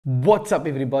What's up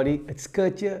everybody, it's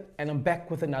Kurt here and I'm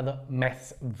back with another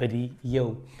maths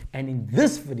video, and in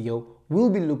this video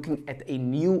we'll be looking at a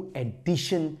new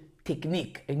addition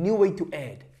technique, a new way to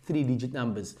add three-digit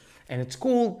numbers, and it's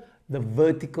called the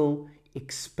vertical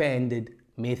expanded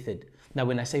method. Now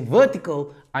when I say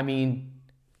vertical, I mean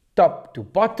top to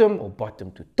bottom or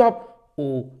bottom to top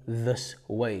or this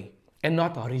way, and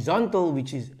not horizontal,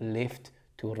 which is left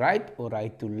to right or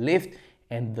right to left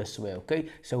and this way. Okay,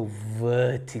 so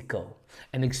vertical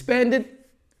and expanded,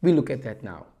 we look at that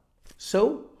now.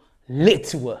 So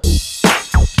let's work.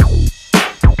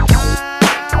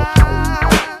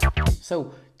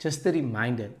 So just a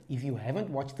reminder, if you haven't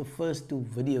watched the first two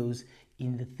videos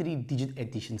in the three-digit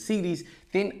addition series,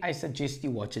 then I suggest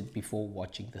you watch it before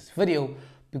watching this video,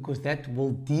 because that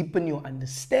will deepen your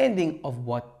understanding of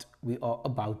what we are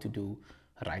about to do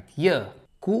right here.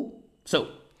 Cool? So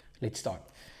let's start.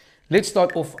 Let's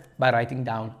start off by writing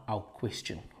down our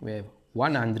question. We have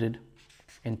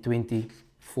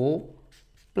 124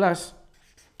 plus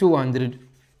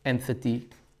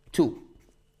 232.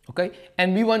 Okay,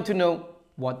 and we want to know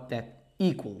what that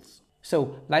equals.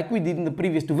 So like we did in the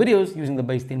previous two videos, using the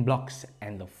base 10 blocks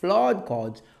and the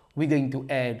flashcards, we're going to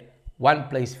add one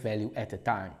place value at a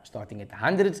time, starting at the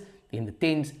hundreds, then the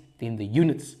tens, then the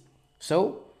units.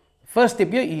 So first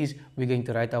step here is we're going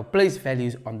to write our place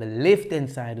values on the left hand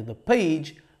side of the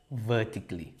page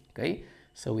vertically. Okay,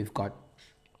 so we've got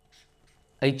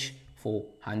H for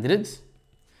hundreds,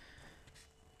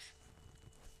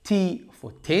 T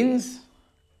for tens,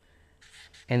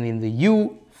 and then the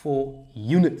U for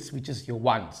units, which is your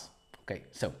ones. Okay,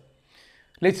 so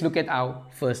let's look at our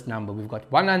first number. We've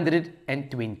got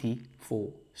 124.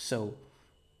 So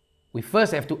we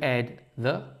first have to add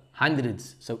the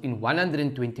hundreds. So in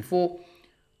 124,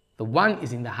 the 1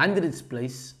 is in the hundreds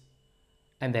place,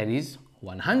 and that is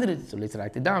 100. So let's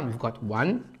write it down. We've got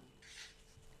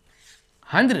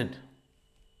 100.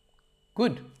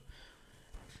 Good.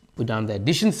 Put down the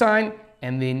addition sign,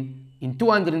 and then in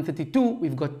 232,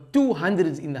 we've got 2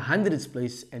 hundreds in the hundreds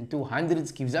place, and 2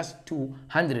 hundreds gives us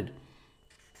 200.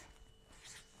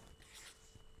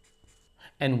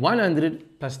 And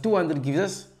 100 plus 200 gives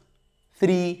us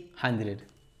 300.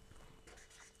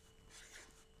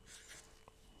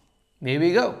 There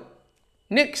we go.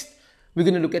 Next, we're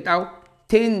going to look at our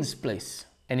tens place.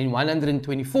 And in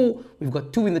 124, we've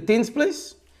got 2 in the tens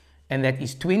place, and that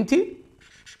is 20.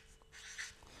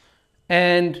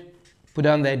 And put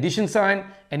down the addition sign,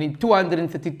 and in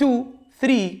 232,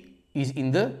 3 is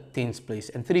in the tens place,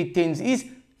 and 3 tens is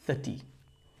 30.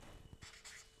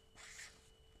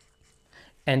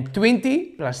 And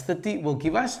 20 plus 30 will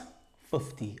give us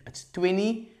 50. It's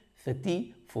 20,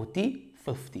 30, 40,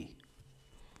 50.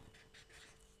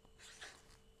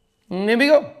 There we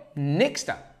go. Next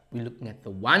up, we're looking at the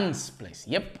ones place.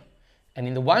 Yep. And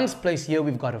in the ones place here,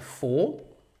 we've got a 4.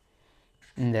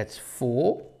 And that's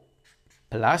 4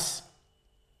 plus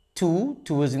 2.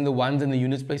 2 is in the ones and the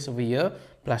units place over here.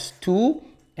 Plus 2.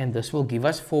 And this will give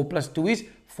us 4 plus 2 is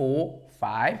 4,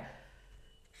 5,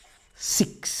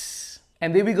 6.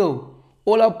 And there we go.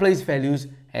 All our place values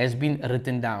has been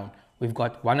written down. We've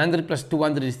got 100 plus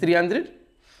 200 is 300.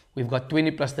 We've got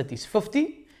 20 plus 30 is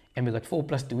 50. And we got 4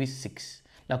 plus 2 is 6.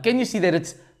 Now, can you see that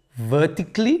it's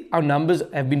vertically, our numbers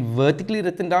have been vertically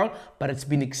written down, but it's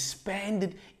been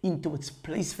expanded into its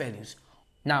place values.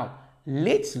 Now,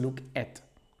 let's look at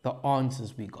the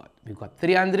answers we got. We've got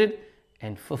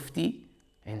 350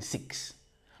 and 6.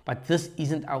 But this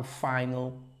isn't our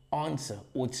final answer,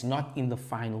 or it's not in the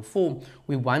final form.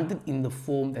 We want it in the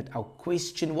form that our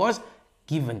question was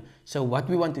given. So what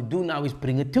we want to do now is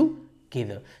bring it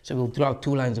together. So we'll draw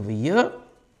 2 lines over here.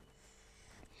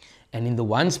 And in the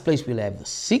ones place, we'll have the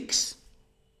 6.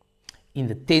 In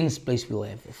the tens place, we'll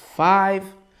have the 5.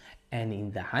 And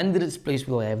in the hundreds place,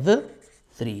 we'll have the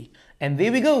 3. And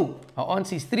there we go. Our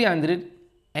answer is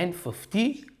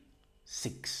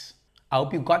 356. I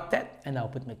hope you got that, and I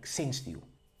hope it makes sense to you.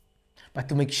 But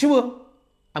to make sure,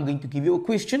 I'm going to give you a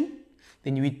question.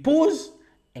 Then you hit pause.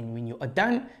 And when you are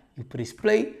done, you press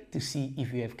play to see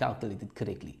if you have calculated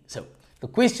correctly. So the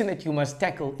question that you must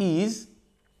tackle is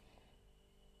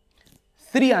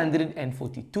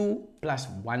 342 plus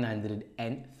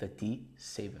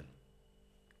 137.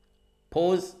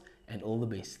 Pause, and all the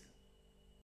best.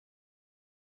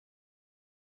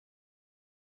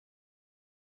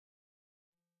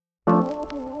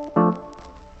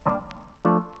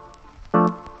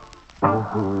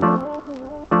 Mm-hmm.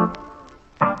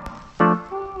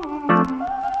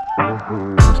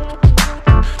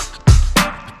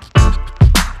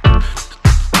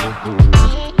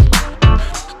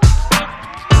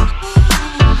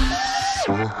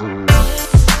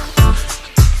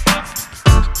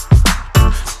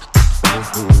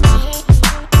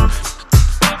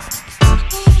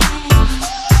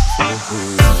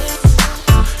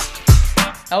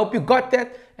 I hope you got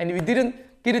that, and if you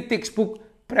didn't, get a textbook,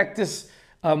 practice,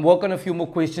 work on a few more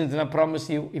questions, and I promise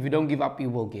you, if you don't give up, you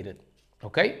will get it.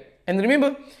 Okay? And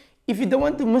remember, if you don't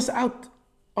want to miss out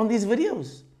on these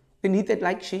videos, then hit that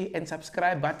like, share, and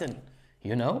subscribe button,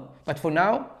 you know? But for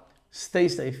now, stay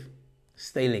safe,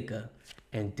 stay lekker,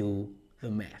 and do the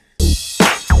math.